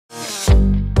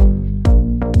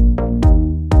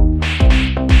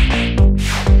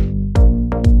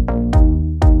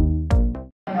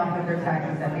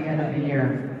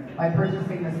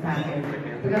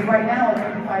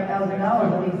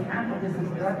$1,000, at least half of this is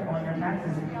deductible on your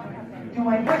taxes. Do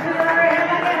I push it in our hand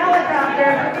like a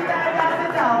helicopter?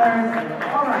 $55,000.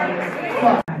 All right.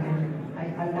 Look,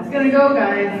 it's gonna go,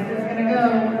 guys. It's gonna go.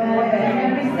 It's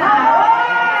gonna be stopped.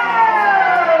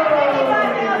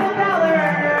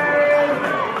 $55,000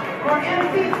 for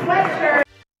MC Sweatshirt.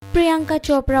 Priyanka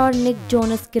Chopra और Nick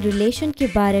Jonas के relation के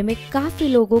बारे में काफी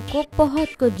लोगों को बहुत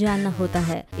कुछ जानना होता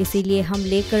है, इसीलिए हम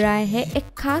लेकर आए हैं एक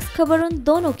खास खबर उन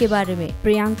दोनों के बारे में।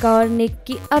 प्रियंका और निक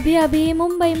की अभी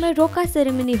मुंबई में रोका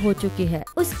सेरेमनी हो चुकी है,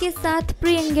 उसके साथ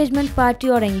प्री एंगेजमेंट पार्टी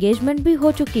और एंगेजमेंट भी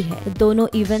हो चुकी है। दोनों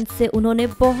इवेंट से उन्होंने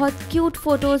बहुत क्यूट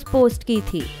फोटोज पोस्ट की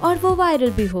थी और वो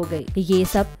वायरल भी हो गई। ये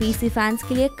सब पीसी फैंस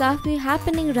के लिए काफी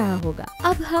हैपनिंग रहा होगा।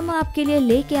 अब हम आपके लिए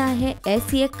लेके आए हैं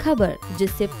ऐसी एक खबर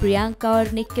जिससे प्रियंका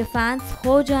और निक फैंस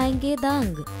हो जाएंगे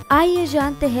दंग। आइए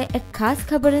जानते हैं एक खास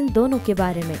खबर इन दोनों के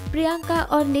बारे में। प्रियंका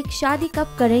और निक शादी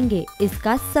कब करेंगे,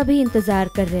 इसका सभी इंतजार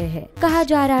कर रहे हैं। कहा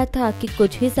जा रहा था कि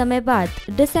कुछ ही समय बाद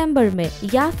दिसंबर में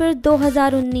या फिर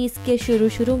 2019 के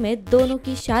शुरू में दोनों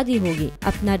की शादी होगी।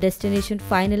 अपना डेस्टिनेशन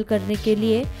फाइनल करने के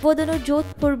लिए वो दोनों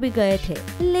जोधपुर भी गए थे,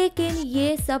 लेकिन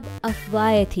ये सब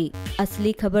अफवाहें थी।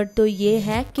 असली खबर तो ये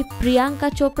है कि प्रियंका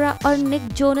चोपड़ा और निक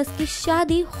जोनस की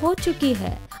शादी हो चुकी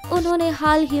है। उन्होंने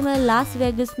हाल ही में लास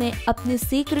वेगस में अपनी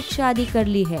सीक्रेट शादी कर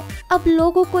ली है। अब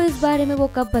लोगों को इस बारे में वो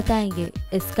कब बताएंगे,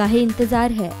 इसका ही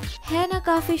इंतजार है ना।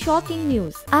 काफी शॉकिंग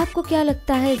न्यूज। आपको क्या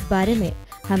लगता है इस बारे में,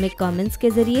 हमें कमेंट्स के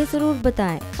जरिए जरूर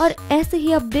बताएं और ऐसे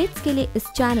ही अपडेट्स के लिए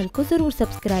इस चैनल को जरूर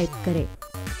सब्सक्राइब करें।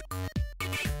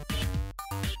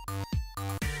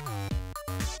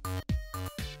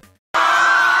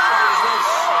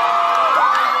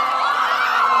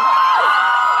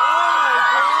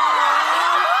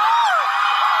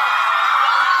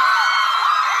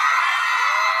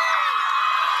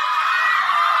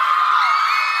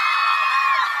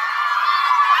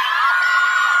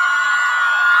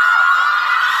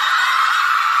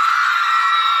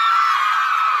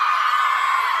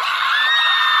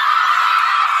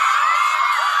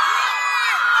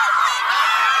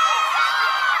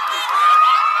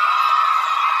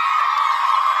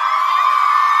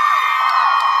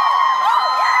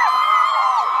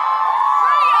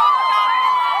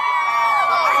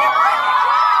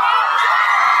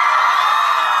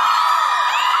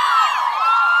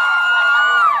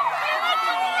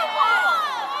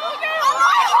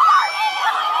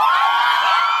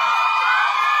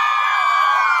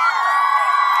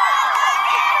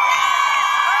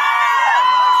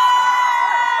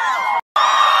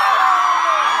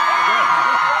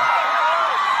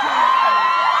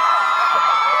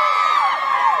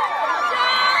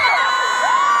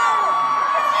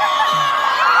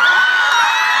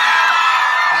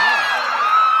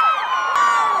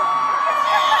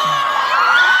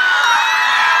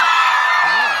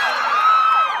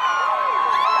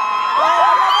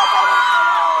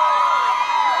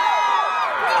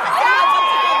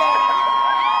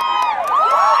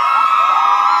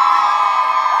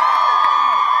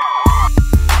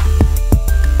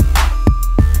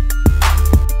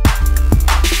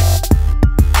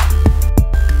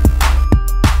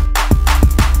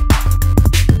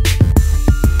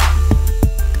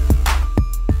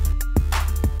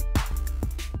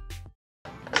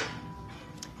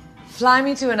 Fly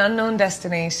me to an unknown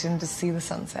destination to see the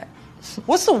sunset.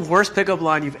 What's the worst pickup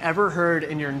line you've ever heard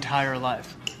in your entire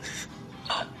life?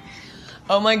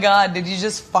 Oh my God, did you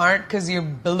just fart because you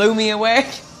blew me away?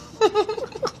 Oh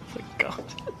my God.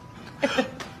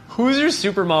 Who's your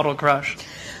supermodel crush?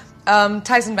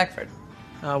 Tyson Beckford.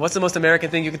 What's the most American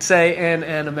thing you could say in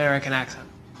an American accent?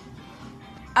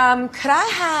 Could I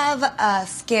have a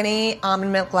skinny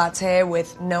almond milk latte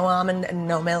with no almond and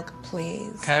no milk,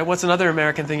 please? Okay, what's another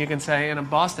American thing you can say in a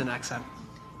Boston accent?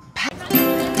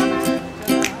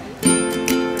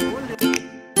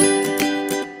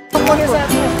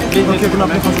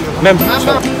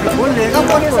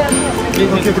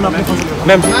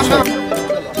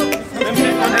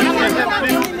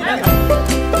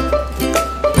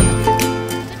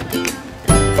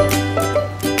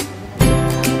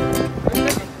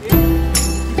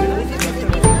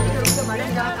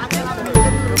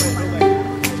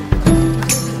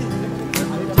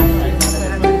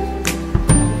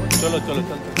 चलो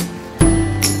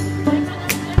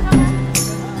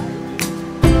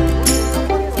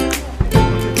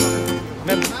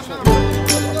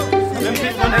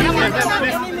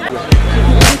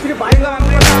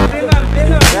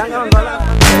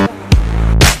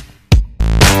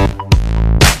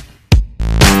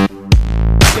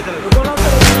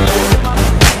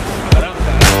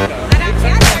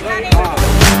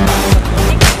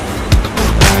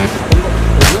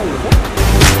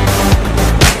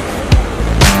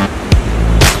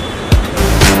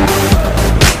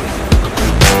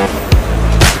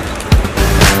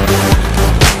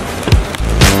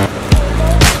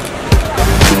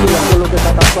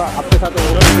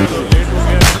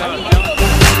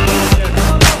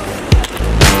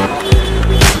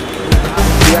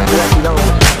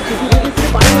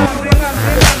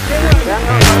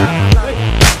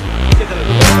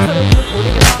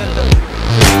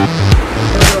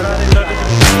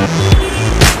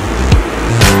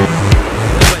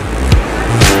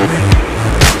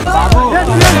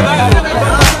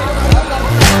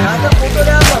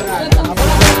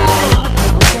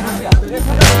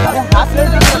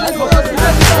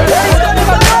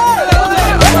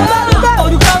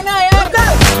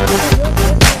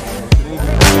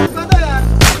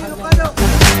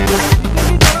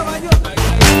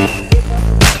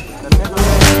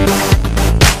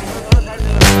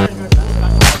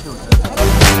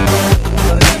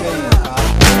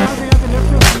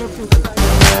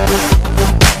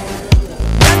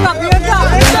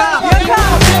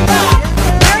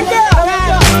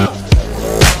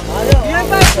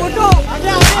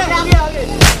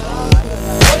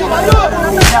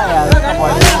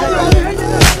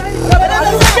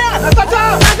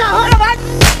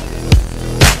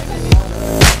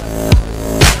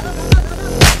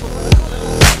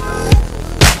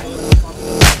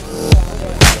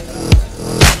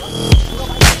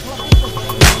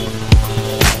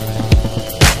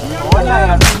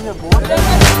यार